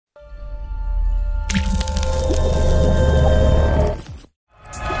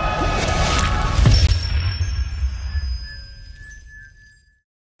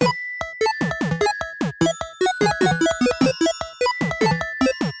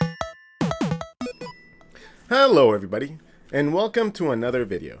Hello everybody, and welcome to another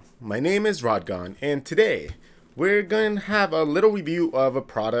video. My name is Rodgon, and today we're going to have a little review of a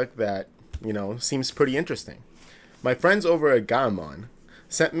product that, seems pretty interesting. My friends over at GAOMON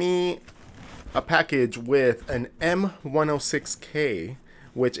sent me a package with an M106k,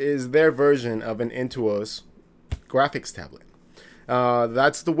 which is their version of an intuos graphics tablet.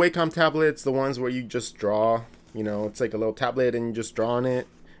 That's the Wacom tablets, the ones where you just draw, it's like a little tablet and you just draw on it,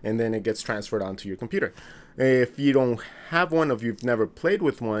 and then it gets transferred onto your computer. If you don't have one, or if you've never played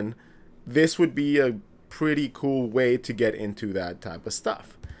with one, this would be a pretty cool way to get into that type of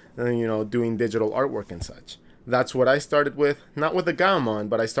stuff. Doing digital artwork and such. That's what I started with, not with a GAOMON,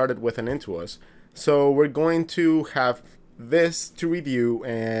 but I started with an intuos. So we're going to have this to review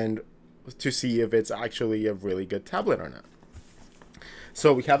and to see if it's actually a really good tablet or not.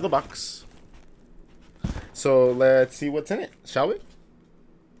 So we have the box. So let's see what's in it, shall we?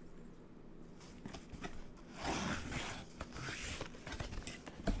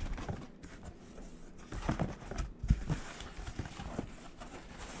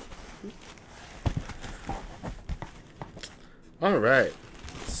 Alright,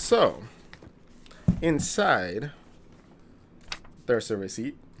 so inside there's a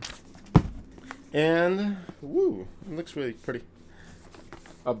receipt, and woo, it looks really pretty.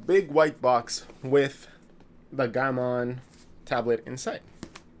 A big white box with the GAOMON tablet inside.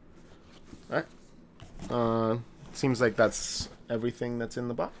 Alright, seems like that's everything that's in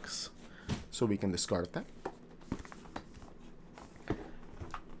the box, so we can discard that.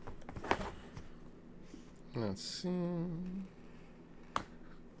 Let's see.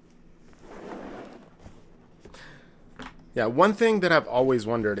 Yeah, one thing that I've always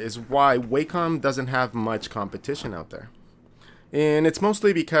wondered is why Wacom doesn't have much competition out there. And it's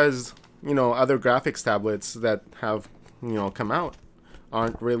mostly because, other graphics tablets that have, come out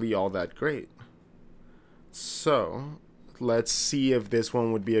aren't really all that great. So, let's see if this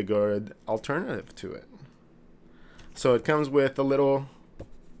one would be a good alternative to it. So it comes with a little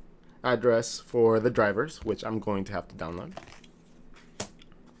address for the drivers, which I'm going to have to download.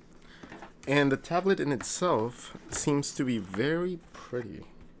 And the tablet in itself seems to be very pretty.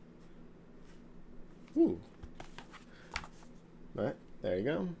 Ooh. But there you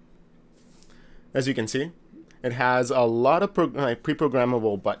go. As you can see, it has a lot of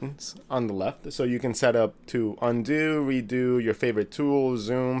pre-programmable buttons on the left, so you can set up to undo, redo your favorite tool,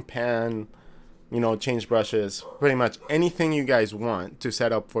 zoom, pan, change brushes. Pretty much anything you guys want to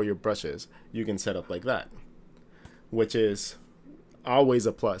set up for your brushes, you can set up like that, which is always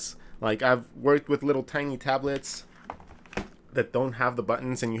a plus. Like, I've worked with little tiny tablets that don't have the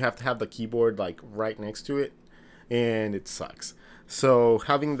buttons, and you have to have the keyboard like right next to it, and it sucks. So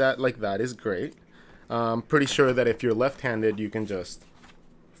having that like that is great. I'm pretty sure that if you're left-handed, you can just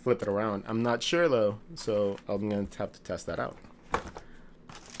flip it around. I'm not sure though, so I'm going to have to test that out.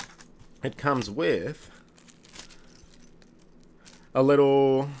 It comes with a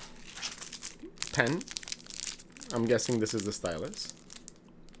little pen. I'm guessing this is the stylus.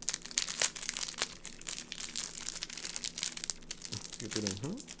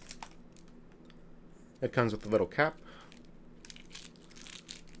 It comes with a little cap.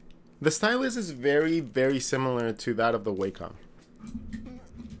 The stylus is very, very similar to that of the Wacom.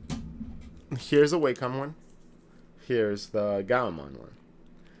 Here's a Wacom one. Here's the GAOMON one.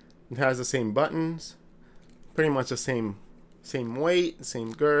 It has the same buttons, pretty much the same weight,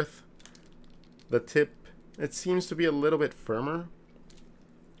 same girth. The tip, it seems to be a little bit firmer.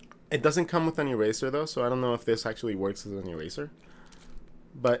 It doesn't come with an eraser though, so I don't know if this actually works as an eraser.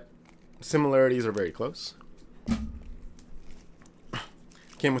 But similarities are very close.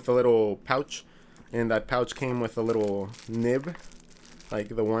 Came with a little pouch, and that pouch came with a little nib, like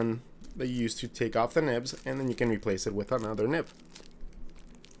the one that you use to take off the nibs, and then you can replace it with another nib,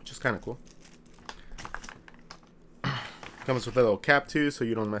 which is kind of cool. Comes with a little cap too, so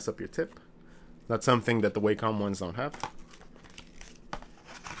you don't mess up your tip. That's something that the Wacom ones don't have.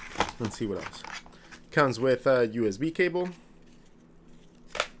 Let's see what else. Comes with a USB cable.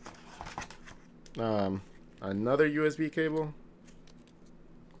 Another USB cable.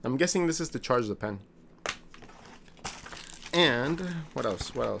 I'm guessing this is to charge the pen. And what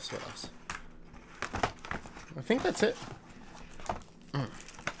else? I think that's it.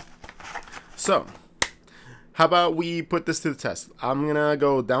 So, how about we put this to the test? I'm gonna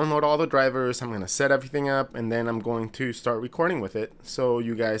go download all the drivers, I'm gonna set everything up, and then I'm going to start recording with it so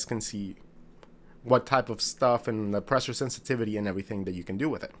you guys can see what type of stuff and the pressure sensitivity and everything that you can do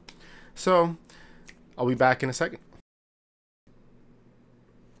with it. So, I'll be back in a second.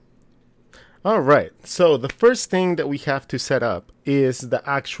 Alright, so the first thing that we have to set up is the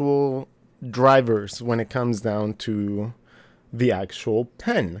actual drivers when it comes down to the actual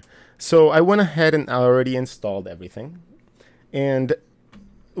pen. So I went ahead and already installed everything, and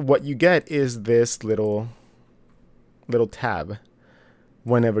what you get is this little tab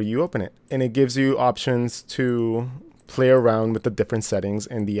whenever you open it, and it gives you options to play around with the different settings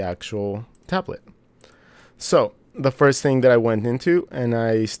in the actual tablet. So the first thing that I went into, and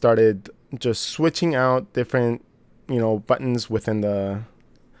I started just switching out different, buttons within the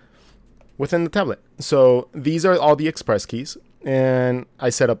tablet. So these are all the express keys, and I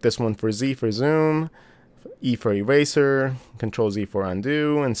set up this one for Z for zoom, E for eraser, Control Z for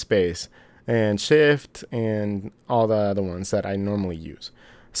undo, and space, and shift, and all the other ones that I normally use.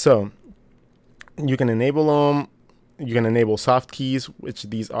 So you can enable them. You can enable soft keys, which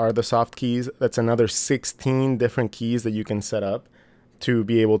these are the soft keys. That's another 16 different keys that you can set up to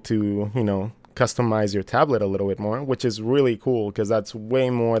be able to, customize your tablet a little bit more, which is really cool because that's way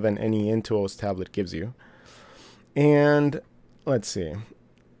more than any intuos tablet gives you. And let's see.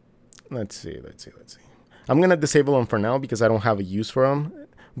 I'm going to disable them for now because I don't have a use for them.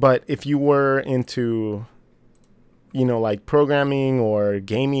 But if you were into, like programming or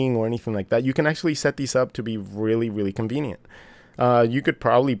gaming or anything like that, you can actually set these up to be really, really convenient. You could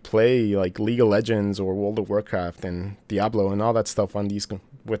probably play like League of Legends or World of Warcraft and Diablo and all that stuff on these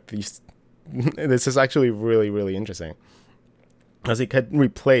with these. This is actually really, really interesting, as it could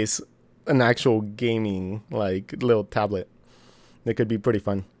replace an actual gaming like little tablet. It could be pretty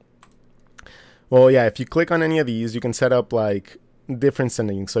fun. Well, yeah, if you click on any of these, you can set up like different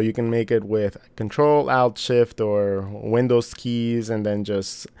settings. So you can make it with Control, Alt, Shift, or Windows keys, and then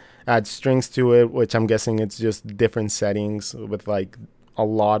just add strings to it, which I'm guessing it's just different settings with like a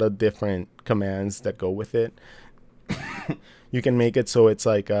lot of different commands that go with it. You can make it so it's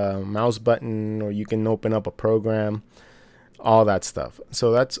like a mouse button, or you can open up a program, all that stuff.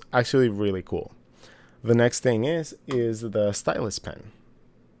 So that's actually really cool. The next thing is the stylus pen.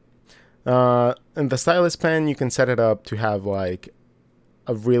 And the stylus pen, you can set it up to have like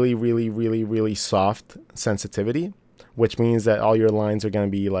a really, really, really, really soft sensitivity, which means that all your lines are going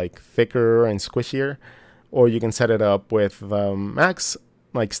to be like thicker and squishier. Or you can set it up with max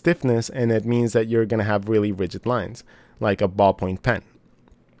like stiffness, and it means that you're going to have really rigid lines, like a ballpoint pen.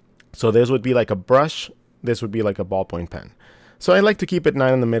 So this would be like a brush, this would be like a ballpoint pen. So I like to keep it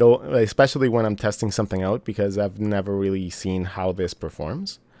nice in the middle, especially when I'm testing something out, because I've never really seen how this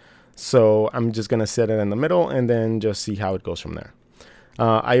performs. So I'm just going to set it in the middle and then just see how it goes from there.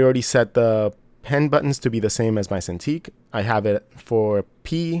 I already set the pen buttons to be the same as my cintiq. I have it for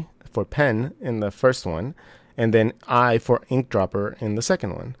P for pen in the first one, and then I for ink dropper in the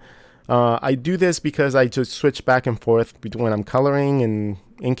second one. I do this because I just switch back and forth between when I'm coloring and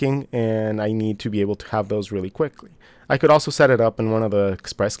inking, and I need to be able to have those really quickly. I could also set it up in one of the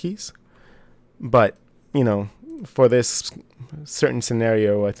express keys, but for this certain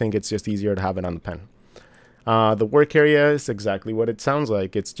scenario, I think it's just easier to have it on the pen. The work area is exactly what it sounds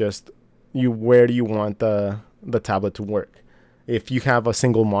like. It's just where do you want the tablet to work. If you have a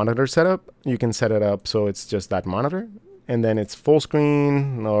single monitor setup, you can set it up so it's just that monitor, and then it's full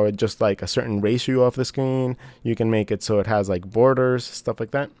screen or just like a certain ratio of the screen. You can make it so it has like borders, stuff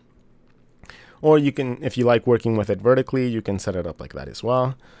like that. Or you can, if you like working with it vertically, you can set it up like that as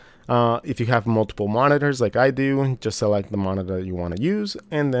well. If you have multiple monitors like I do, just select the monitor you want to use,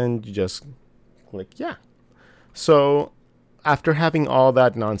 and then you just click yeah. So after having all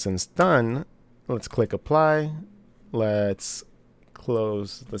that nonsense done, let's click apply. Let's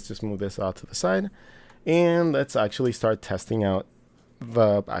close. Let's just move this out to the side, and let's actually start testing out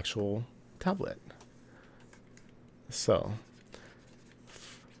the actual tablet. So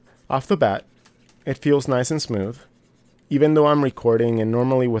off the bat, it feels nice and smooth. Even though I'm recording, and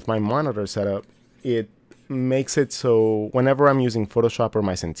normally with my monitor setup, it makes it so whenever I'm using Photoshop or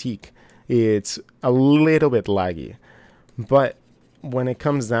my cintiq, it's a little bit laggy. But when it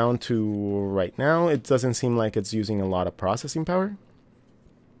comes down to right now, it doesn't seem like it's using a lot of processing power,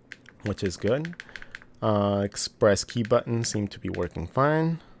 which is good. Express key buttons seem to be working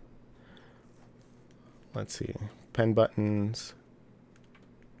fine. Let's see, pen buttons.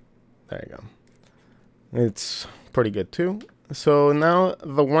 There you go. It's pretty good too. So now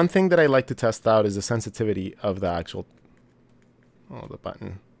the one thing that I like to test out is the sensitivity of the actual, the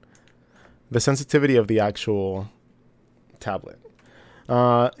button. The sensitivity of the actual tablet.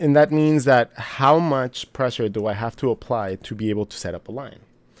 And that means that how much pressure do I have to apply to be able to set up a line.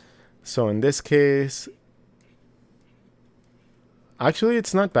 So in this case, actually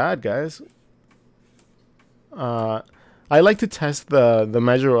it's not bad, guys. I like to test the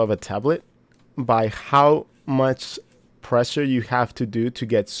measure of a tablet by how much pressure you have to do to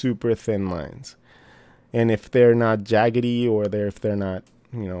get super thin lines. And if they're not jaggedy, or if they're not,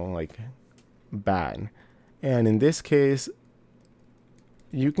 you know, like bad. And in this case,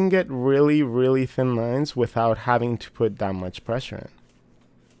 you can get really, really thin lines without having to put that much pressure in.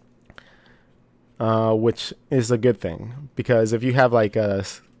 Which is a good thing, because if you have like a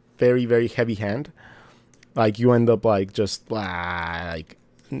very, very heavy hand, like you end up like just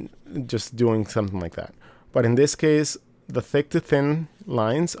doing something like that. But in this case, the thick to thin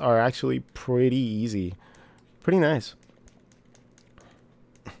lines are actually pretty easy, pretty nice.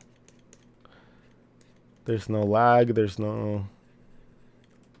 There's no lag, there's no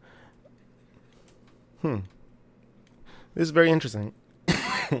this is very interesting.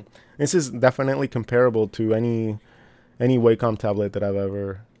 This is definitely comparable to any Wacom tablet that I've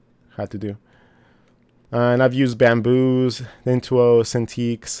ever had to do. And I've used bamboos, intuos,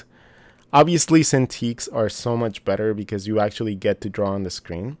 cintiqs. Obviously, cintiqs are so much better because you actually get to draw on the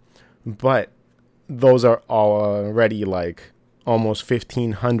screen. But those are already like almost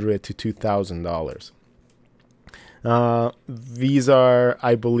 $1,500 to $2,000. These are,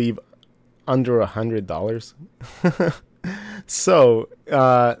 I believe, under $100. So,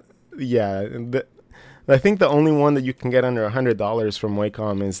 yeah, I think the only one that you can get under $100 from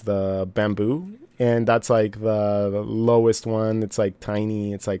Wacom is the bamboo, and that's like the lowest one. It's like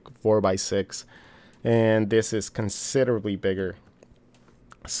tiny. It's like 4x6, and this is considerably bigger.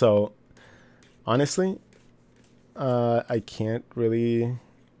 So, honestly, I can't really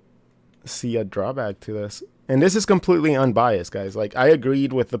see a drawback to this. And this is completely unbiased, guys. Like, I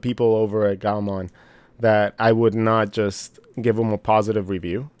agreed with the people over at GAOMON that I would not just give them a positive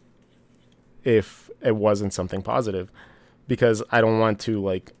review if it wasn't something positive, because I don't want to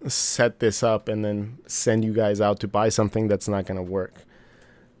like set this up and then send you guys out to buy something that's not going to work.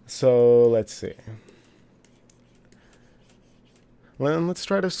 So let's see. Well, let's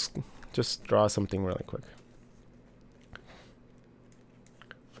try to just draw something really quick.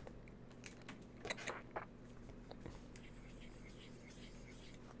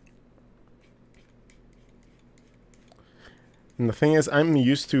 And the thing is, I'm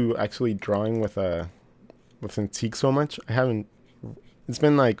used to actually drawing with cintiq so much. I haven't. It's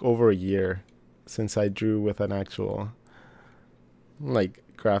been like over a year since I drew with an actual like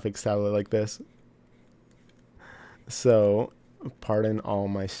graphics tablet like this. So, pardon all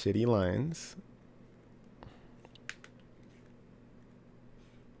my shitty lines.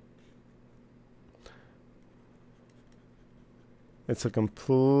 It's a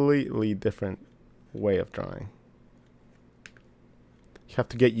completely different way of drawing. You have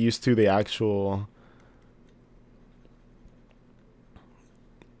to get used to the actual...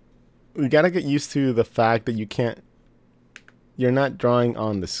 You gotta get used to the fact that you're not drawing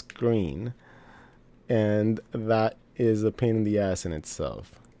on the screen. And that is a pain in the ass in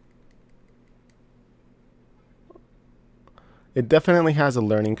itself. It definitely has a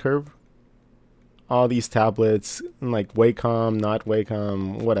learning curve. All these tablets, like Wacom, not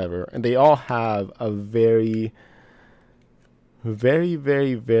Wacom, whatever. And they all have a very,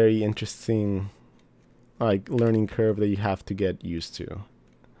 very interesting like learning curve that you have to get used to.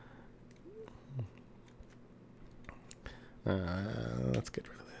 Let's get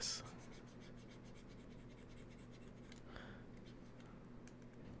rid of this.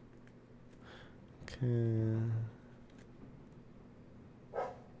 Okay.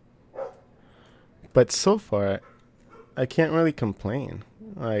 But so far, I can't really complain.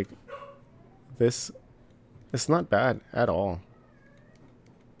 Like, this, it's not bad at all.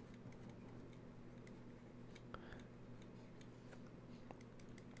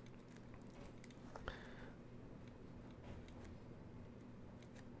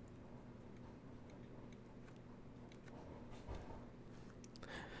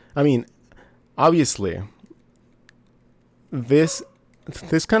 I mean, obviously, this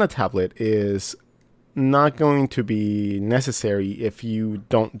kind of tablet is not going to be necessary if you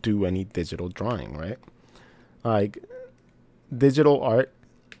don't do any digital drawing, right? Like, digital art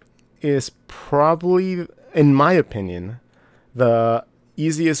is probably, in my opinion, the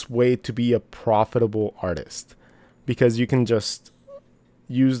easiest way to be a profitable artist, because you can just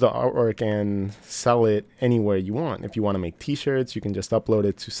use the artwork and sell it anywhere you want. If you want to make t-shirts, you can just upload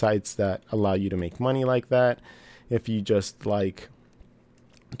it to sites that allow you to make money like that. If you just like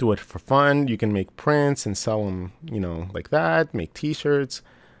do it for fun, you can make prints and sell them, you know, like that, make t-shirts,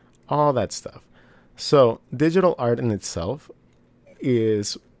 all that stuff. So digital art in itself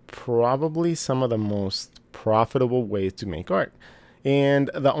is probably some of the most profitable ways to make art. And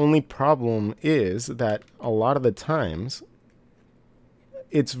the only problem is that a lot of the times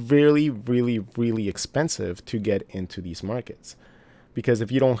it's really, really, really expensive to get into these markets. Because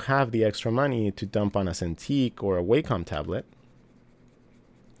if you don't have the extra money to dump on a Cintiq or a Wacom tablet,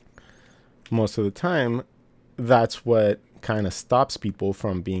 most of the time, that's what kind of stops people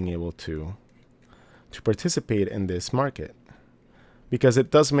from being able to participate in this market. Because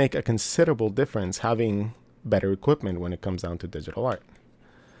it does make a considerable difference having better equipment when it comes down to digital art.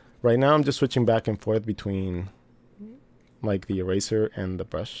 Right now, I'm just switching back and forth between like the eraser and the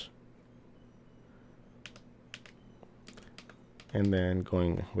brush. And then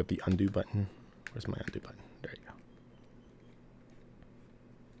going with the undo button. Where's my undo button? There you go.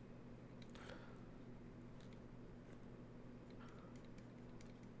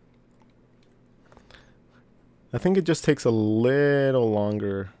 I think it just takes a little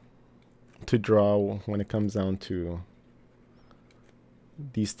longer to draw when it comes down to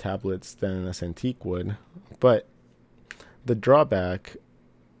these tablets than a Cintiq would, but the drawback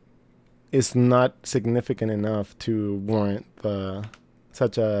is not significant enough to warrant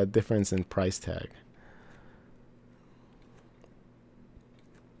such a difference in price tag.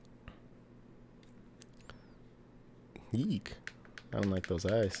 Yeek. I don't like those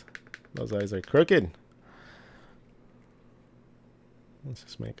eyes. Those eyes are crooked. Let's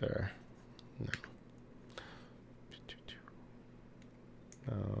just make our... No.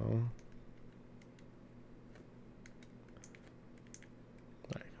 No.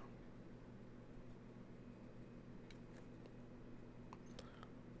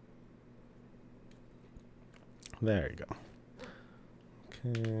 There you go. There you go.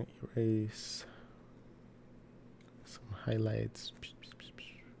 Okay, erase. Some highlights.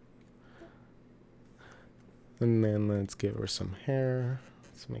 And then let's give her some hair.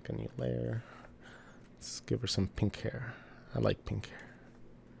 Let's make a new layer. Let's give her some pink hair. I like pink hair.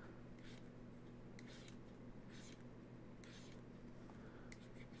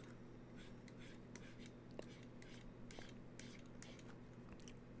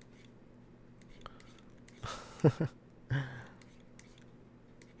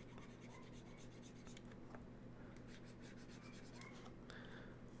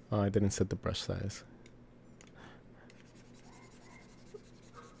 Oh, I didn't set the brush size.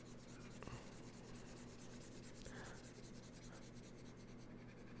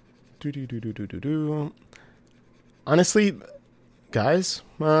 Honestly, guys,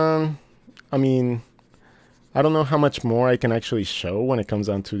 I mean, I don't know how much more I can actually show when it comes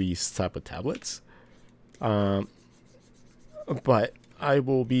down to these type of tablets. But I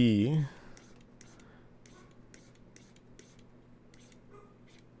will be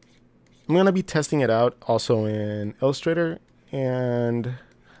I'm going to be testing it out also in Illustrator and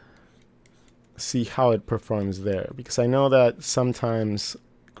see how it performs there, because I know that sometimes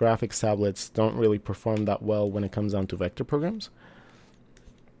graphics tablets don't really perform that well when it comes down to vector programs.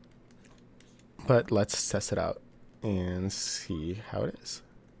 But let's test it out and see how it is.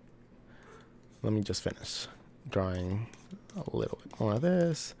 Let me just finish drawing a little bit more of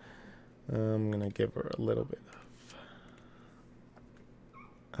this. I'm going to give her a little bit of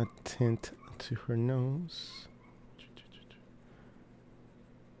a tint to her nose.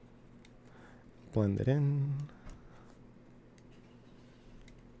 Blend it in.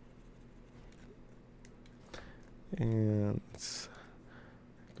 And let's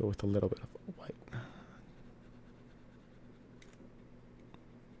go with a little bit of white.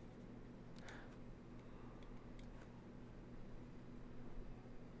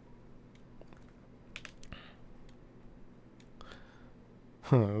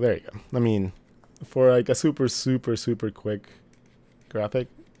 There you go. I mean, for like a super quick graphic,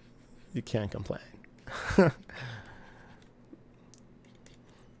 you can't complain.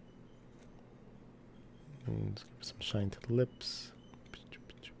 And give some shine to the lips.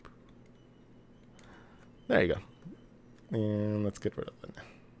 There you go. And let's get rid of it.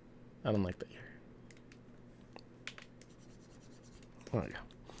 I don't like that here. There you go.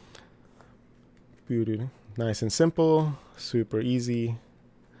 Beauty. Nice and simple. Super easy.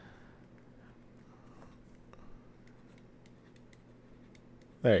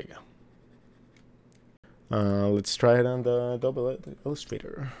 There you go. Let's try it on the Adobe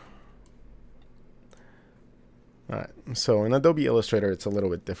Illustrator. Alright, so in Adobe Illustrator it's a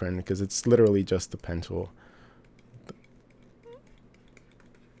little bit different because it's literally just the pen tool.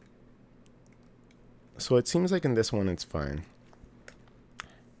 So it seems like in this one it's fine.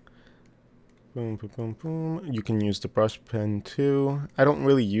 Boom, boom, boom, boom. You can use the brush pen too. I don't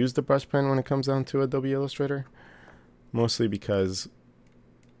really use the brush pen when it comes down to Adobe Illustrator, mostly because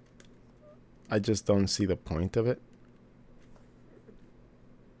I just don't see the point of it.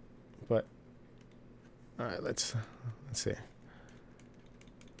 But all right, let's see.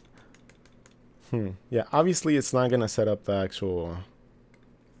 Yeah, obviously it's not gonna set up the actual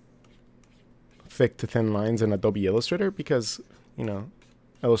thick to thin lines in Adobe Illustrator because, you know,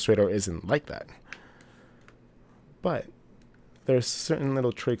 Illustrator isn't like that. But there's certain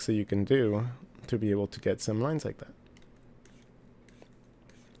little tricks that you can do to be able to get some lines like that.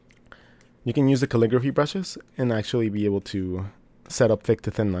 You can use the calligraphy brushes and actually be able to set up thick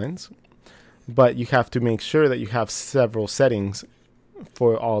to thin lines, but you have to make sure that you have several settings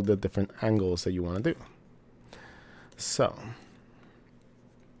for all the different angles that you want to do. So,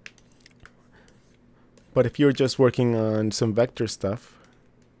 but if you're just working on some vector stuff,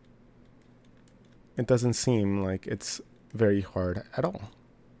 it doesn't seem like it's very hard at all.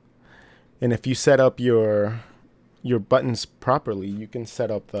 And if you set up your buttons properly, you can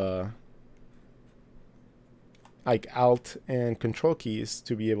set up the like Alt and Control keys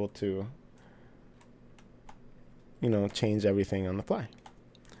to be able to, you know, change everything on the fly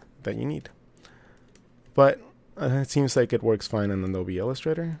that you need. But it seems like it works fine on Adobe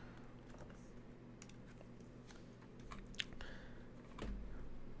Illustrator.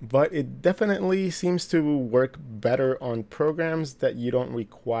 But it definitely seems to work better on programs that you don't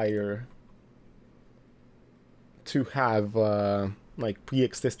require to have like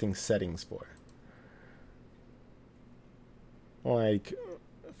pre-existing settings for. Like,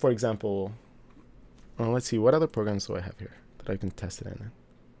 for example, let's see, what other programs do I have here that I can test it in?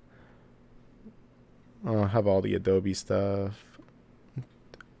 I have all the Adobe stuff.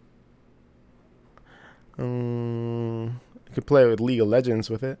 I could play with League of Legends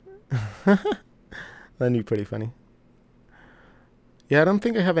with it. That'd be pretty funny. Yeah, I don't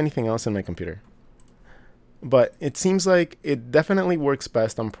think I have anything else in my computer. But it seems like it definitely works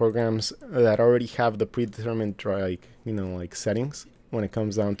best on programs that already have the predetermined, like, you know, like settings when it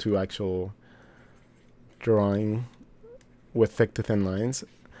comes down to actual drawing with thick to thin lines.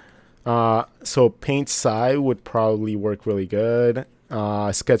 So Paint Sci would probably work really good.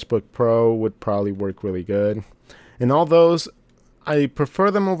 Sketchbook Pro would probably work really good. And all those, I prefer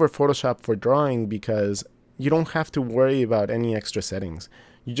them over Photoshop for drawing because you don't have to worry about any extra settings.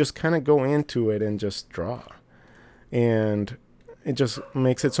 You just kind of go into it and just draw. And it just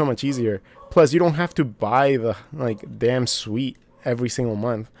makes it so much easier. Plus, you don't have to buy the like damn suite every single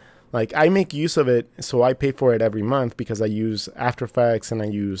month. Like, I make use of it, so I pay for it every month because I use After Effects and I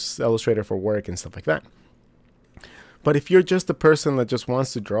use Illustrator for work and stuff like that. But if you're just a person that just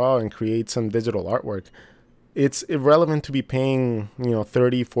wants to draw and create some digital artwork, it's irrelevant to be paying, you know,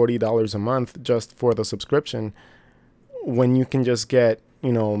 $30, $40 a month just for the subscription when you can just get,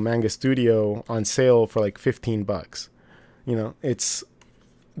 you know, Manga Studio on sale for like 15 bucks. You know, it's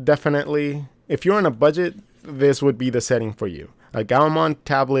definitely, if you're on a budget, this would be the setting for you. A GAOMON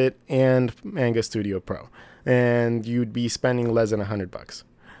tablet and Manga Studio Pro. And you'd be spending less than 100 bucks.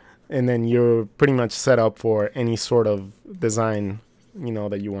 And then you're pretty much set up for any sort of design, you know,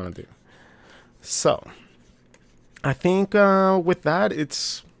 that you want to do. So, I think with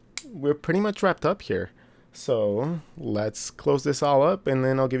that, we're pretty much wrapped up here. So let's close this all up and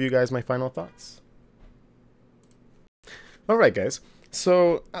then I'll give you guys my final thoughts. Alright guys,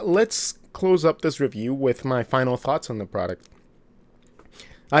 so let's close up this review with my final thoughts on the product.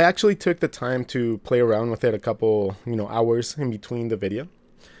 I actually took the time to play around with it a couple, you know, hours in between the video,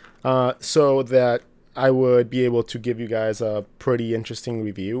 so that I would be able to give you guys a pretty interesting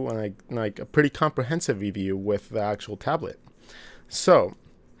review and like a pretty comprehensive review with the actual tablet. So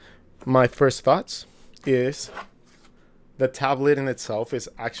my first thoughts is the tablet in itself is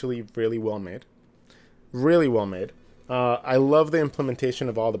actually really well made. Really well made. I love the implementation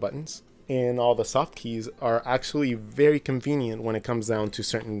of all the buttons, and all the soft keys are actually very convenient when it comes down to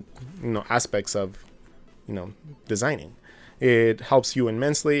certain, you know, aspects of, you know, designing. It helps you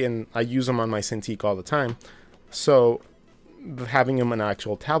immensely, and I use them on my cintiq all the time. So having them on an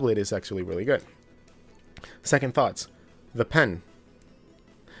actual tablet is actually really good. Second thoughts, the pen.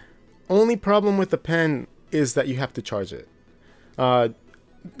 Only problem with the pen is that you have to charge it.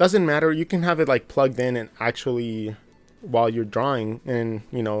 Doesn't matter, you can have it like plugged in and actually while you're drawing, and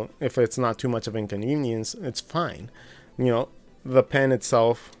you know, if it's not too much of an inconvenience, it's fine. You know, the pen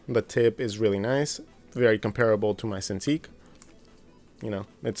itself, the tip is really nice, very comparable to my cintiq. You know,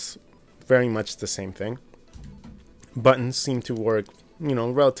 it's very much the same thing. Buttons seem to work, you know,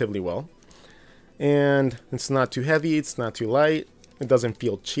 relatively well. And it's not too heavy, it's not too light, it doesn't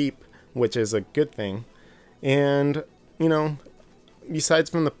feel cheap, which is a good thing. And, you know, besides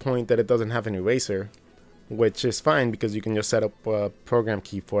from the point that it doesn't have an eraser, which is fine because you can just set up a program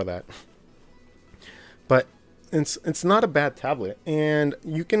key for that. But it's not a bad tablet, and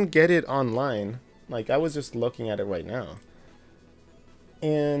you can get it online. Like, I was just looking at it right now.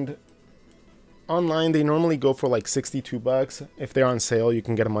 And online they normally go for like 62 bucks. If they're on sale, you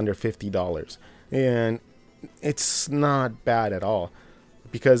can get them under $50. And it's not bad at all.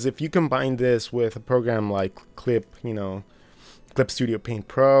 Because if you combine this with a program like Clip Studio Paint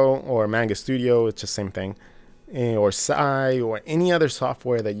Pro or Manga Studio, it's the same thing, or Sai or any other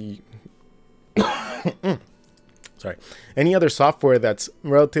software that you any other software that's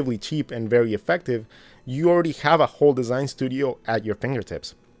relatively cheap and very effective, you already have a whole design studio at your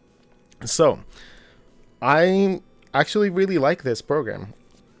fingertips. So I actually really like this program.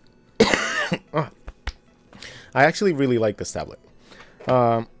 I actually really like this tablet.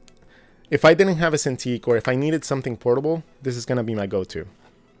 If I didn't have a cintiq, or if I needed something portable, this is going to be my go-to.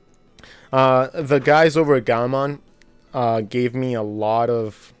 The guys over at GAOMON gave me a lot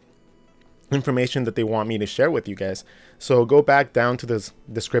of information that they want me to share with you guys. So go back down to the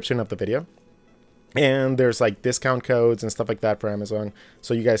description of the video, and there's like discount codes and stuff like that for Amazon,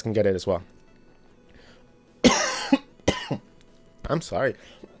 so you guys can get it as well. I'm sorry.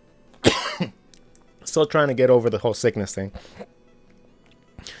 Still trying to get over the whole sickness thing.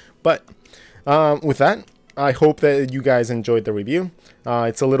 But with that, I hope that you guys enjoyed the review.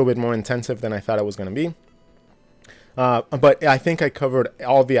 It's a little bit more intensive than I thought it was going to be. But I think I covered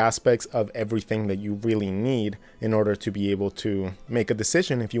all the aspects of everything that you really need in order to be able to make a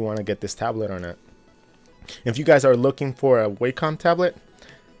decision if you want to get this tablet or not. If you guys are looking for a Wacom tablet,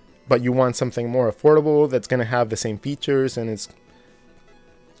 but you want something more affordable that's going to have the same features and it's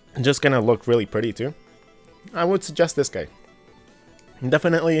just going to look really pretty too, I would suggest this guy.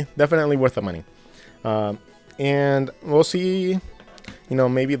 Definitely worth the money. And we'll see,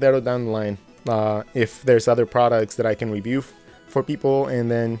 maybe that'll down the line. If there's other products that I can review for people,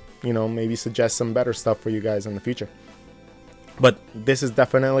 and then, maybe suggest some better stuff for you guys in the future. But this is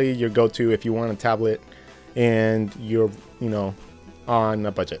definitely your go-to if you want a tablet and you're, on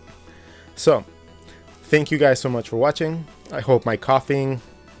a budget. So, thank you guys so much for watching. I hope my coughing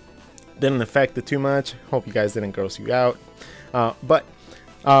didn't affect it too much. Hope you guys didn't gross you out.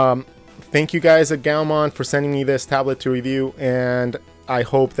 Thank you guys at GAOMON for sending me this tablet to review, and I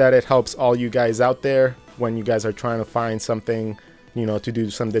hope that it helps all you guys out there when you guys are trying to find something, to do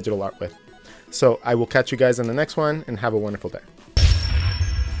some digital art with. So I will catch you guys in the next one, and have a wonderful day.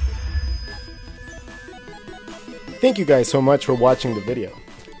 Thank you guys so much for watching the video.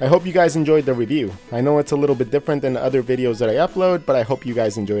 I hope you guys enjoyed the review. I know it's a little bit different than the other videos that I upload, but I hope you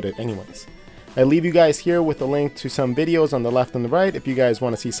guys enjoyed it anyways. I leave you guys here with a link to some videos on the left and the right if you guys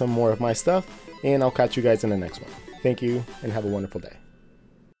want to see some more of my stuff, and I'll catch you guys in the next one. Thank you, and have a wonderful day.